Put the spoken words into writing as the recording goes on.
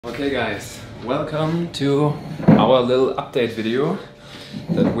Okay guys, welcome to our little update video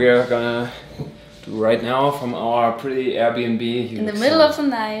that we're gonna do right now from our pretty Airbnb. In the middle of the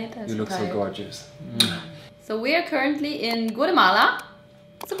night. You look so gorgeous. So we are currently in Guatemala.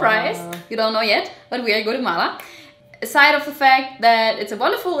 Surprise! You don't know yet, but we are in Guatemala. Aside of the fact that it's a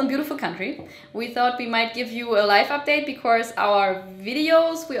wonderful and beautiful country, we thought we might give you a live update because our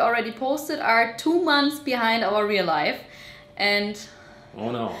videos we already posted are 2 months behind our real life. And oh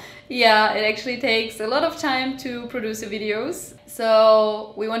no. Yeah, it actually takes a lot of time to produce the videos.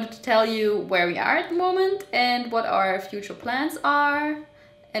 So we wanted to tell you where we are at the moment and what our future plans are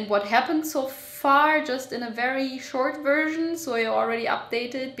and what happened so far, just in a very short version, so you're already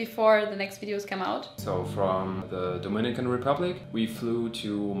updated before the next videos come out. So from the Dominican Republic we flew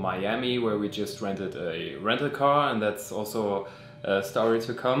to Miami, where we just rented a rental car, and that's also a story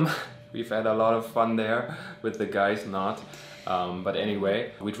to come. We've had a lot of fun there with the guys, not. But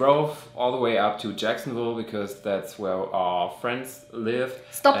anyway, we drove all the way up to Jacksonville because that's where our friends lived.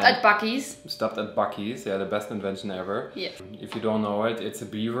 Stopped at Buc-ee's. Stopped at Buc-ee's, yeah, the best invention ever. Yeah. If you don't know it, it's a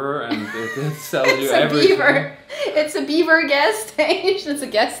beaver and it sells you It's everything. a beaver. It's a beaver gas station. It's a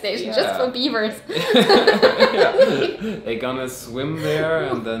gas station just for beavers. Yeah. They're gonna swim there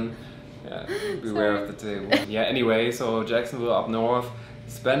and then beware of the table. Yeah, anyway, so Jacksonville up north,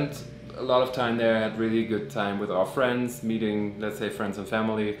 spent a lot of time there, had really good time with our friends, meeting, let's say, friends and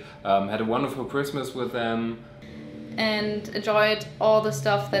family. Had a wonderful Christmas with them. And enjoyed all the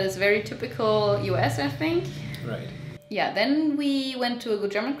stuff that is very typical US, I think. Right. Yeah, then we went to a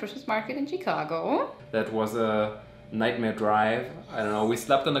good German Christmas market in Chicago. That was a nightmare drive. I don't know, we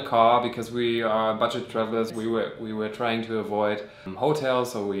slept in the car because we are budget travelers. We were trying to avoid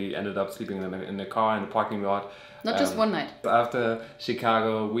hotels, so we ended up sleeping in the car in the parking lot. Not just one night. After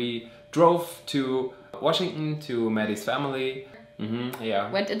Chicago, we drove to Washington to Maddy's family. Yeah.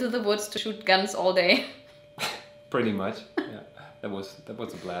 Went into the woods to shoot guns all day. Pretty much. Yeah. That was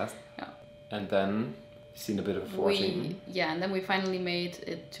a blast. Yeah. And then seen a bit of Washington. And then we finally made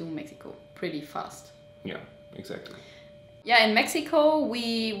it to Mexico pretty fast. Yeah, exactly. Yeah, in Mexico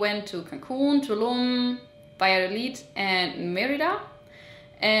we went to Cancun, Tulum, Valladolid and Mérida.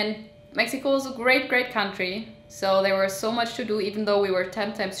 And Mexico is a great country. So there was so much to do, even though we were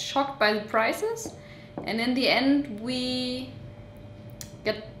sometimes shocked by the prices. And in the end, we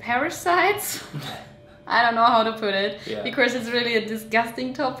get parasites. I don't know how to put it, because it's really a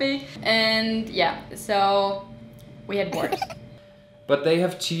disgusting topic. And yeah, so we had worse. But they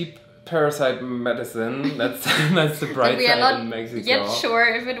have cheap parasite medicine. That's the bright side in Mexico. We are not yet sure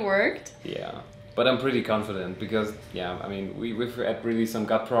if it worked. Yeah. But I'm pretty confident because, yeah, I mean, we've had really some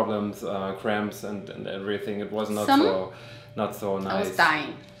gut problems, cramps and everything. It was not so nice. I was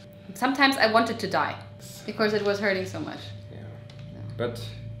dying. Sometimes I wanted to die because it was hurting so much. Yeah. But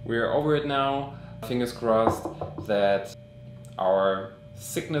we're over it now. Fingers crossed that our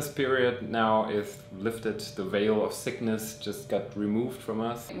sickness period now is lifted. The veil of sickness just got removed from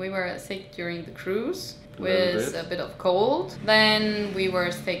us. We were sick during the cruise with a bit of cold. Then we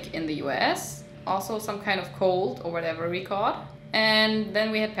were sick in the US. Also some kind of cold or whatever we caught. And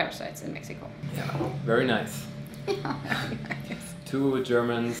then we had parasites in Mexico. Yeah, very nice. Yeah, very nice. 2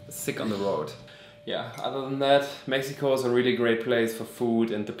 Germans sick on the road. Yeah, other than that, Mexico is a really great place for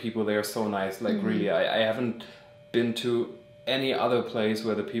food and the people there are so nice. Like really, I haven't been to any other place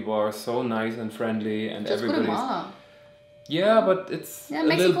where the people are so nice and friendly and just everybody's... Guatemala. Yeah, but it's a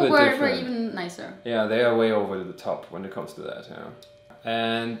little bit different. Were even nicer. Yeah, they are way over the top when it comes to that, yeah.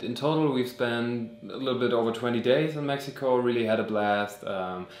 And in total we've spent a little bit over 20 days in Mexico, really had a blast.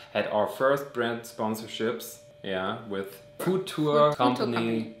 Had our first brand sponsorships, yeah, with food tour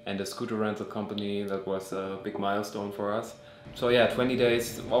company and a scooter rental company. That was a big milestone for us. So yeah, 20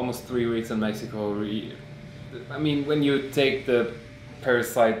 days, almost 3 weeks in Mexico. I mean, when you take the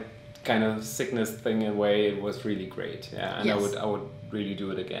parasite kind of sickness thing away, it was really great. Yeah, and yes. I would really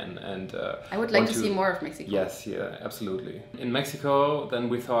do it again. And I would like to see more of Mexico. Yes, yeah, absolutely. In Mexico, then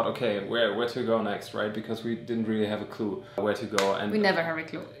we thought, okay, where to go next, right? Because we didn't really have a clue where to go. And we never have a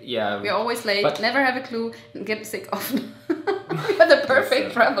clue. Yeah. We're always late, but never have a clue, and get sick often. We're the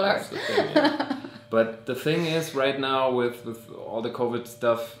perfect traveler. That's the thing, yeah. But the thing is, right now with all the COVID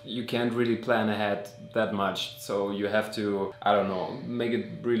stuff, you can't really plan ahead that much. So you have to, I don't know, make it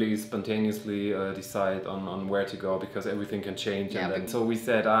really spontaneously decide on where to go, because everything can change. Yeah, and then, so we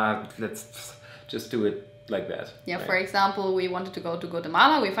said, let's just do it like that. Yeah, right? For example, we wanted to go to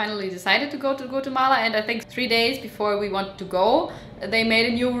Guatemala. We finally decided to go to Guatemala, and I think 3 days before we wanted to go, they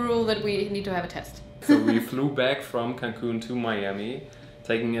made a new rule that we need to have a test. So we flew back from Cancun to Miami,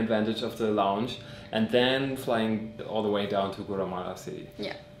 taking advantage of the lounge, and then flying all the way down to Guatemala City.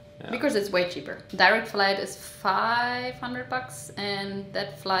 Yeah. Yeah. Because it's way cheaper. Direct flight is $500 and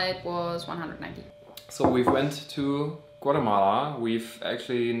that flight was 190. So we went to Guatemala. We've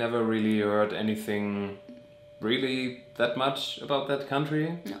actually never really heard anything really that much about that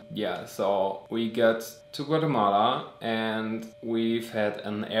country. No. Yeah, so we got to Guatemala and we've had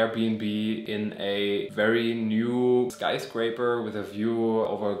an Airbnb in a very new skyscraper with a view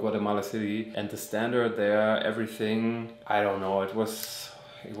over Guatemala City, and the standard there, everything, I don't know, it was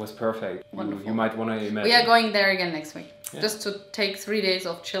perfect. You might want to imagine. We are going there again next week, Yeah. just to take 3 days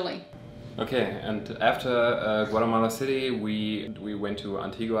of chilling. Okay, and after Guatemala City, we went to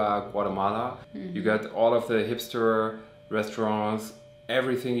Antigua, Guatemala. You got all of the hipster restaurants,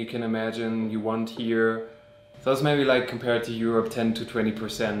 everything you can imagine you want here. So it's maybe like compared to Europe, 10 to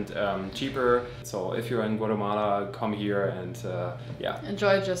 20% cheaper. So if you're in Guatemala, come here and yeah.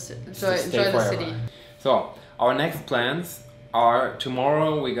 Enjoy the city. So our next plans are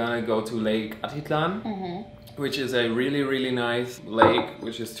tomorrow we're gonna go to Lake Atitlan. Which is a really nice lake,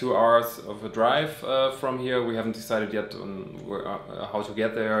 which is 2 hours of a drive from here. We haven't decided yet on how to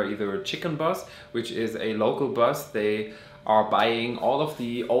get there. Either a chicken bus, which is a local bus. They are buying all of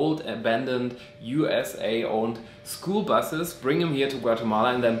the old abandoned USA-owned school buses, bring them here to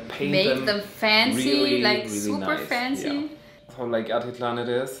Guatemala and then paint them fancy, really, like really super nice. fancy. Yeah. So Lake Atitlan it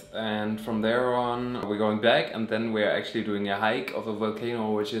is, and from there on we're going back, and then we're actually doing a hike of a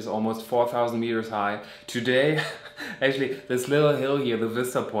volcano which is almost 4,000 meters high. Today, actually this little hill here, the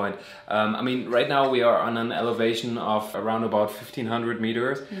Vista Point, I mean right now we are on an elevation of around about 1,500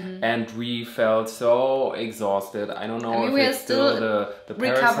 meters and we felt so exhausted. I don't know if it's still the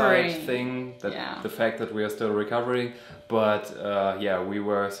parasite thing, the fact that we are still recovering. But yeah, we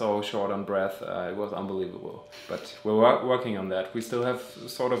were so short on breath, it was unbelievable. But we're working on that. We still have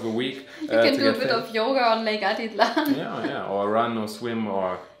sort of a week. You can do a bit of yoga on Lake Atitlan. Yeah, or run or swim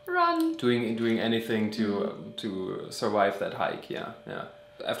or doing anything to survive that hike. Yeah.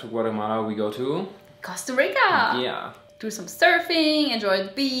 After Guatemala, we go to Costa Rica. Yeah. Do some surfing, enjoy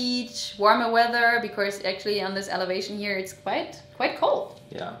the beach, warmer weather, because actually on this elevation here it's quite cold.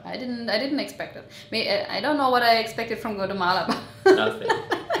 Yeah. I didn't expect it. I don't know what I expected from Guatemala, but Nothing.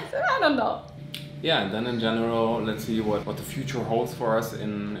 I don't know. Yeah, and then in general, let's see what the future holds for us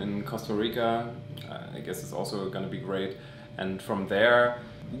in Costa Rica. I guess it's also going to be great. And from there,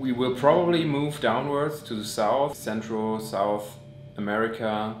 we will probably move downwards to the south, Central, South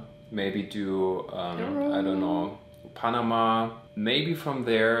America, maybe do, I don't know, Panama, maybe from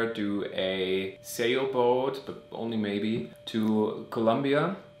there do a sailboat, but only maybe, to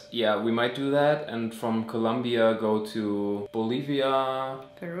Colombia. Yeah, we might do that, and from Colombia go to Bolivia,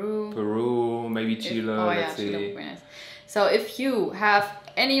 Peru, maybe Chile, let's see. Chile would be nice. So if you have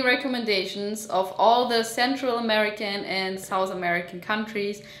any recommendations of all the Central American and South American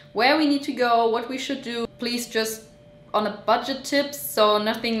countries, where we need to go, what we should do, please just on a budget tips, so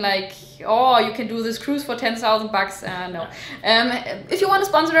nothing like, oh, you can do this cruise for 10,000 bucks. No. If you want to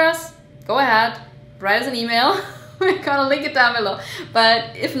sponsor us, go ahead, write us an email. We're gonna link it down below.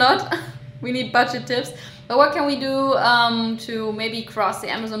 But if not, we need budget tips. But what can we do to maybe cross the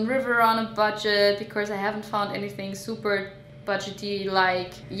Amazon River on a budget? Because I haven't found anything super budgety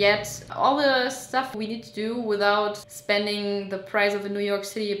like yet. All the stuff we need to do without spending the price of a New York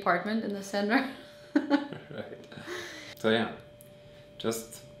City apartment in the center. Right. So yeah,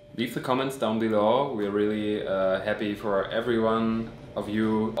 just leave the comments down below. We're really happy for everyone of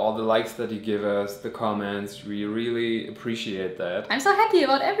you, all the likes that you give us, the comments, we really appreciate that. I'm so happy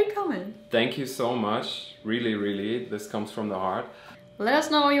about every comment. Thank you so much, really, this comes from the heart. Let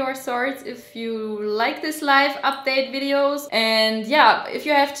us know your thoughts if you like this live update videos, and yeah, if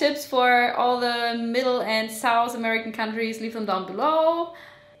you have tips for all the Middle and South American countries, leave them down below.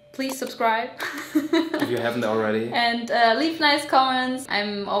 Please subscribe if you haven't already, and leave nice comments.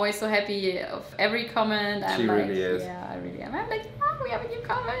 I'm always so happy of every comment. She really is. Yeah, I really am. I'm like, oh, we have a new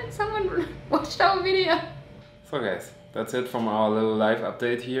comment. Someone watched our video. So guys, that's it from our little live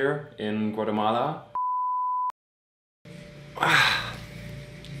update here in Guatemala.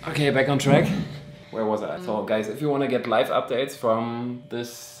 Okay, back on track. Where was I? So guys, if you want to get live updates from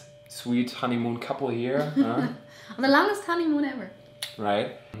this sweet honeymoon couple here, the longest honeymoon ever.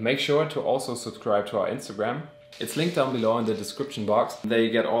 Right. Make sure to also subscribe to our Instagram. It's linked down below in the description box. There you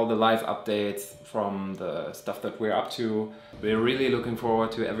get all the live updates from the stuff that we're up to. We're really looking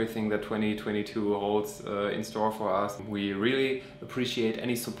forward to everything that 2022 holds in store for us. We really appreciate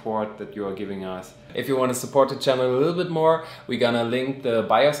any support that you are giving us. If you want to support the channel a little bit more, we're gonna link the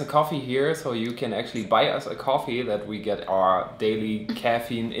buy us a coffee here, so you can actually buy us a coffee that we get our daily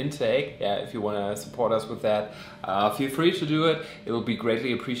caffeine intake. Yeah, if you want to support us with that, feel free to do it. It will be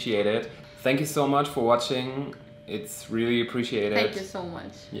greatly appreciated. Thank you so much for watching. It's really appreciated. Thank you so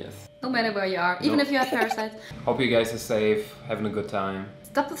much. Yes. No matter where you are, even if you have parasites. Hope you guys are safe, having a good time.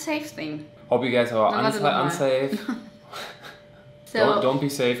 Stop the safe thing. Hope you guys are unsafe. So don't be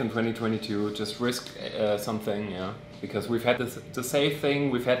safe in 2022. Just risk something, yeah. Because we've had the safe thing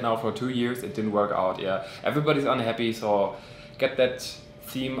we've had now for 2 years. It didn't work out, yeah. Everybody's unhappy, so get that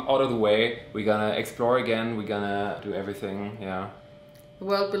theme out of the way. We're gonna explore again. We're gonna do everything, yeah. The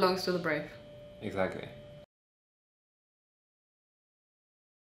world belongs to the brave. Exactly.